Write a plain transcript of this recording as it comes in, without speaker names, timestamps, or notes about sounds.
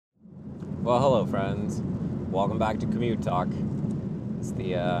Well, hello, friends. Welcome back to Commute Talk. It's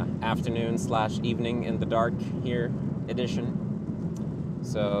the afternoon/evening in the dark here edition.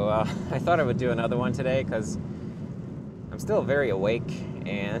 So I thought I would do another one today because I'm still very awake,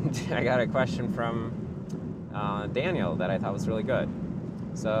 and I got a question from Daniel that I thought was really good.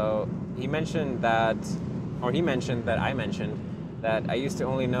 So he mentioned that I mentioned that I used to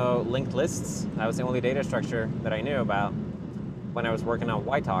only know linked lists. That was the only data structure that I knew about when I was working on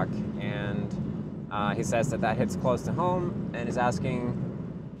YTalk, and he says that hits close to home and is asking,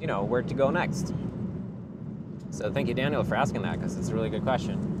 where to go next. So thank you, Daniel, for asking that, because it's a really good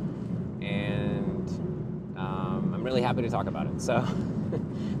question, and I'm really happy to talk about it. So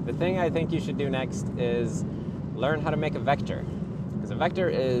the thing I think you should do next is learn how to make a vector, because a vector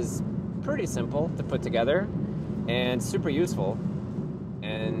is pretty simple to put together and super useful.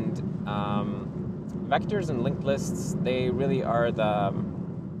 And vectors and linked lists, they really are the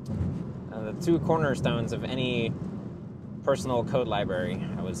two cornerstones of any personal code library,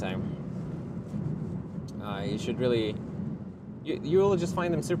 I would say. You should really, you will just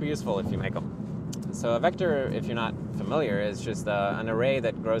find them super useful if you make them. So a vector, if you're not familiar, is just an array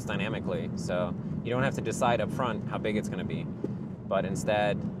that grows dynamically. So you don't have to decide up front how big it's going to be, but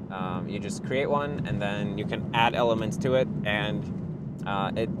instead you just create one, and then you can add elements to it, and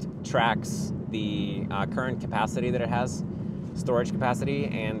it tracks the current capacity that it has, storage capacity,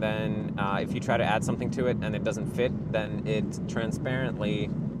 and then if you try to add something to it and it doesn't fit, then it transparently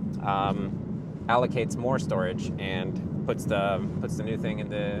allocates more storage and puts the new thing in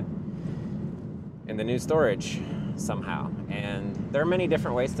the new storage somehow. And there are many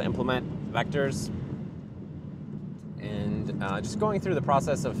different ways to implement vectors, and just going through the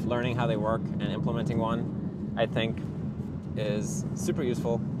process of learning how they work and implementing one, I think, is super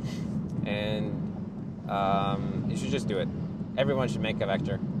useful, and you should just do it. Everyone should make a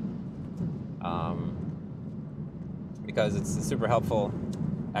vector, because it's a super helpful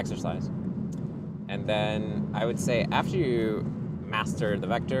exercise. And then I would say, after you master the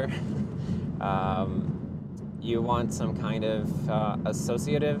vector, you want some kind of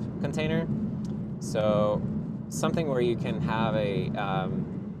associative container. So something where you can have a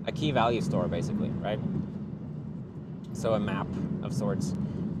key value store, basically, right? So a map of sorts.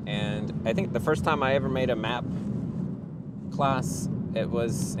 And I think the first time I ever made a map class, it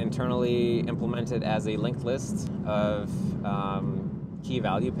was internally implemented as a linked list of key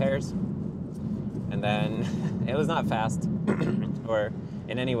value pairs. And then it was not fast or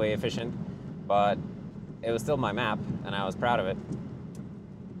in any way efficient, but it was still my map, and I was proud of it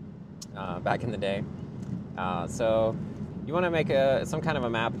back in the day. So you want to make some kind of a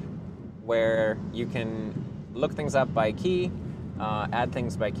map where you can look things up by key, add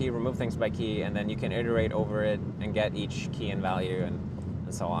things by key, remove things by key, and then you can iterate over it and get each key and value, and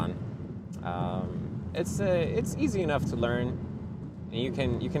so on. It's easy enough to learn, and you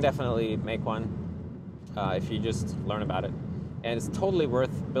can definitely make one if you just learn about it. And it's totally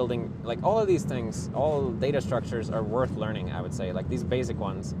worth building. Like, all of these things, all data structures are worth learning, I would say. Like these basic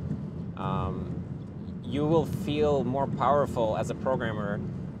ones, you will feel more powerful as a programmer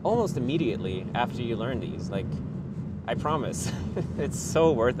almost immediately after you learn these. Like, I promise. It's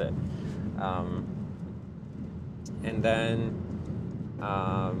so worth it. And then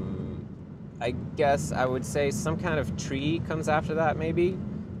I guess I would say some kind of tree comes after that, maybe.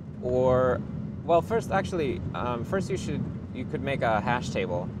 Or, well, first you could make a hash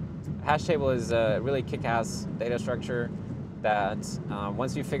table. A hash table is a really kick-ass data structure that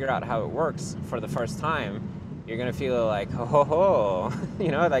once you figure out how it works for the first time, you're gonna feel like, ho,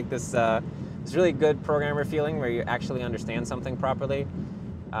 like this really good programmer feeling where you actually understand something properly.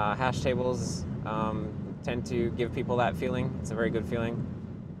 Hash tables tend to give people that feeling. It's a very good feeling.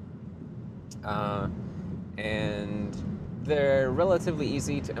 And they're relatively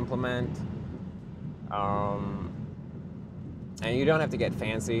easy to implement. And you don't have to get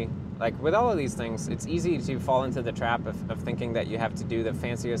fancy. Like, with all of these things, it's easy to fall into the trap of thinking that you have to do the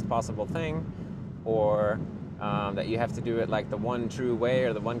fanciest possible thing, or that you have to do it like the one true way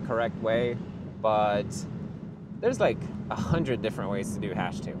or the one correct way. But there's like 100 different ways to do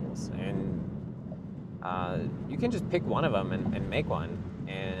hash tables, and you can just pick one of them and make one.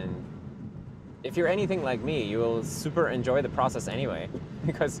 And if you're anything like me, you will super enjoy the process anyway,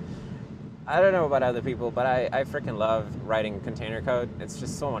 because I don't know about other people, but I freaking love writing container code. It's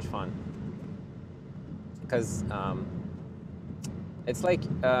just so much fun. Because it's like,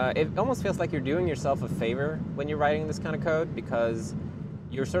 it almost feels like you're doing yourself a favor when you're writing this kind of code, because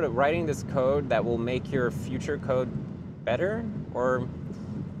you're sort of writing this code that will make your future code better, or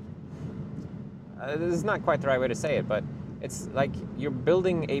this is not quite the right way to say it, but it's like you're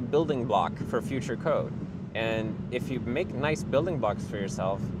building a building block for future code. And if you make nice building blocks for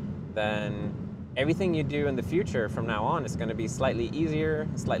yourself, then everything you do in the future from now on is going to be slightly easier,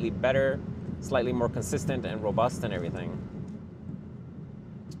 slightly better, slightly more consistent and robust and everything.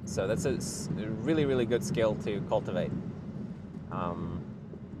 So that's a really, really good skill to cultivate.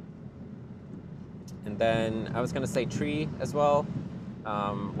 And then I was going to say tree as well.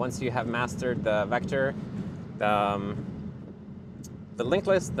 Once you have mastered the vector, the linked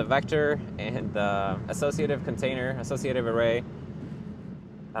list, the vector, and the associative container, associative array,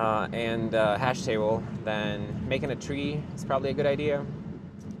 and hash table, then making a tree is probably a good idea.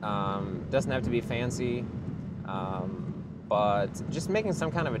 Doesn't have to be fancy, but just making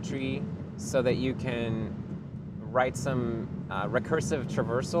some kind of a tree so that you can write some recursive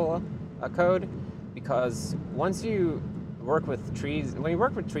traversal code, because once you work with trees, when you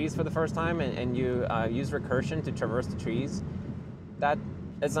work with trees for the first time and you use recursion to traverse the trees, that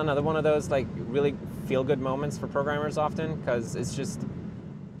is another one of those like really feel-good moments for programmers often, because it's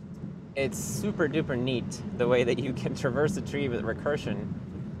super duper neat the way that you can traverse a tree with recursion.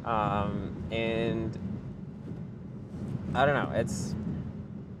 And I don't know,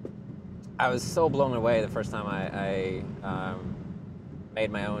 I was so blown away the first time I made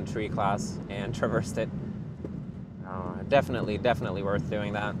my own tree class and traversed it. Definitely worth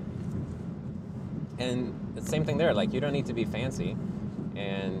doing that. And the same thing there, like you don't need to be fancy,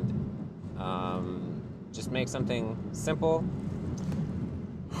 and just make something simple.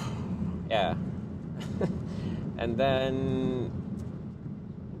 Yeah. And then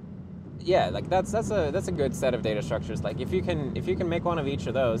yeah, like that's a good set of data structures. Like if you can make one of each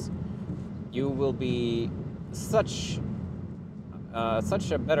of those, you will be such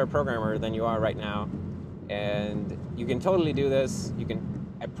a better programmer than you are right now. And you can totally do this.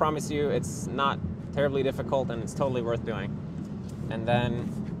 I promise you, it's not terribly difficult, and it's totally worth doing. And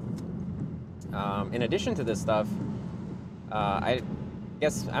then, in addition to this stuff, I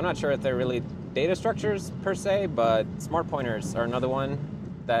guess I'm not sure if they're really data structures per se, but smart pointers are another one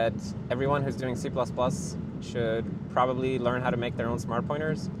that everyone who's doing C++ should probably learn how to make their own smart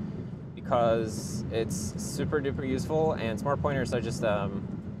pointers, because it's super duper useful, and smart pointers are just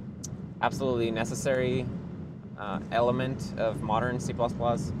absolutely necessary element of modern C++.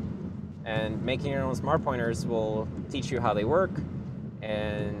 And making your own smart pointers will teach you how they work,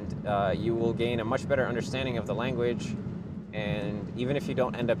 and you will gain a much better understanding of the language. And even if you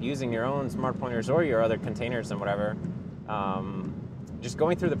don't end up using your own smart pointers or your other containers and whatever, just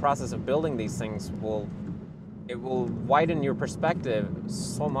going through the process of building these things will widen your perspective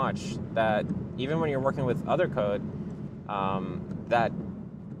so much that even when you're working with other code, that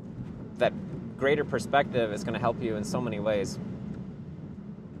greater perspective is going to help you in so many ways.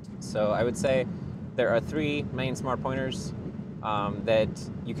 So I would say there are 3 main smart pointers that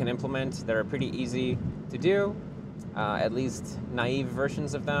you can implement that are pretty easy to do, at least naive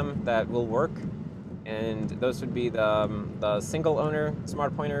versions of them that will work. And those would be the single owner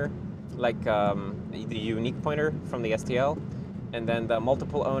smart pointer, like the unique pointer from the STL, and then the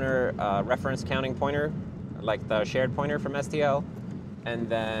multiple owner reference counting pointer, like the shared pointer from STL. And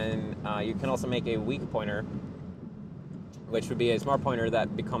then you can also make a weak pointer, which would be a smart pointer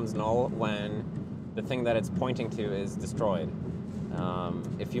that becomes null when the thing that it's pointing to is destroyed.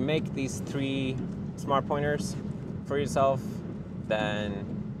 If you make these 3 smart pointers for yourself, then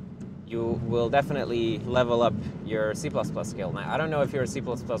you will definitely level up your C++ skill. Now, I don't know if you're a C++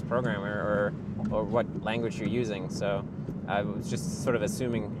 programmer or what language you're using, so I was just sort of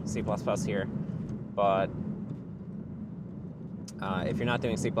assuming C++ here. But if you're not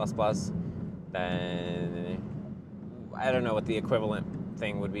doing C++, then I don't know what the equivalent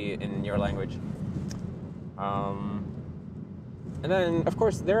thing would be in your language. And then, of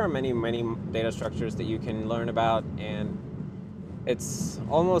course, there are many data structures that you can learn about, and it's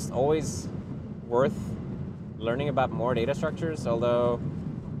almost always worth learning about more data structures, although,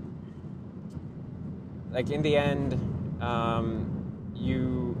 like, in the end,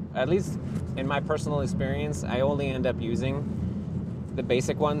 at least in my personal experience, I only end up using the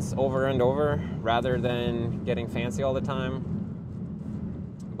basic ones over and over rather than getting fancy all the time.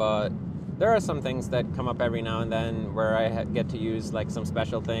 But there are some things that come up every now and then where I get to use like some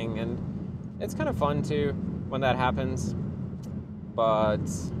special thing, and it's kind of fun too when that happens. But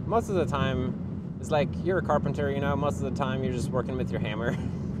most of the time, it's like you're a carpenter, you know, most of the time you're just working with your hammer.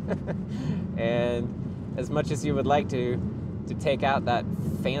 And as much as you would like to take out that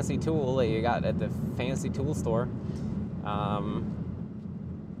fancy tool that you got at the fancy tool store,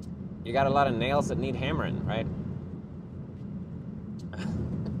 you got a lot of nails that need hammering, right?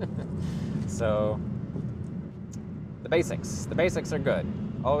 So the basics. The basics are good.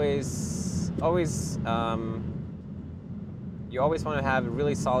 Always, you always want to have a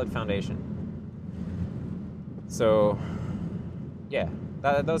really solid foundation. So, yeah,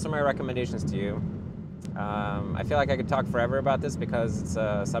 those are my recommendations to you. I feel like I could talk forever about this because it's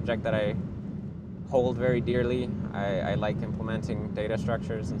a subject that I hold very dearly. I like implementing data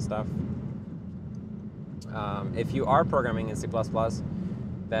structures and stuff. If you are programming in C++,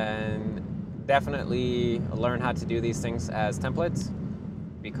 then definitely learn how to do these things as templates,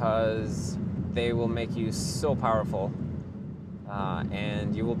 because they will make you so powerful,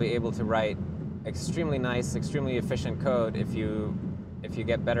 and you will be able to write extremely nice, extremely efficient code if you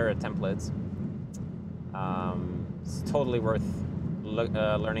get better at templates. It's totally worth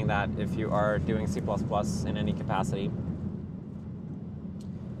learning that if you are doing C++ in any capacity.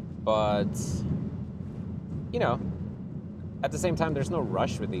 But, you know, at the same time, there's no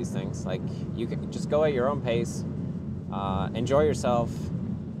rush with these things. Like, you can just go at your own pace, enjoy yourself,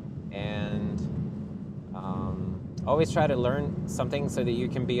 and always try to learn something so that you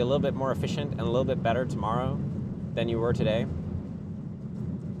can be a little bit more efficient and a little bit better tomorrow than you were today.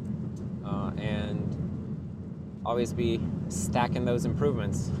 And always be stacking those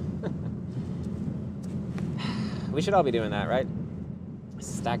improvements. We should all be doing that, right?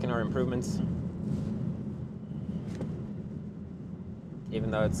 Stacking our improvements. Even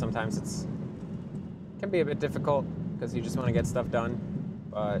though sometimes it can be a bit difficult because you just want to get stuff done.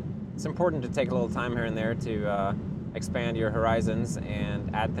 But it's important to take a little time here and there to expand your horizons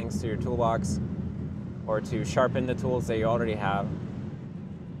and add things to your toolbox, or to sharpen the tools that you already have.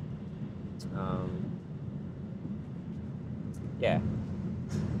 Yeah.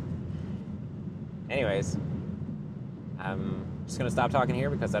 Anyways, I'm just going to stop talking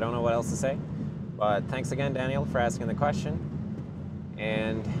here because I don't know what else to say. But thanks again, Daniel, for asking the question.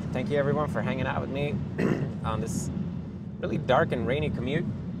 And thank you, everyone, for hanging out with me on this really dark and rainy commute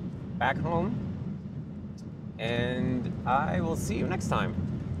back home. And I will see you next time.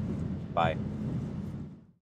 Bye.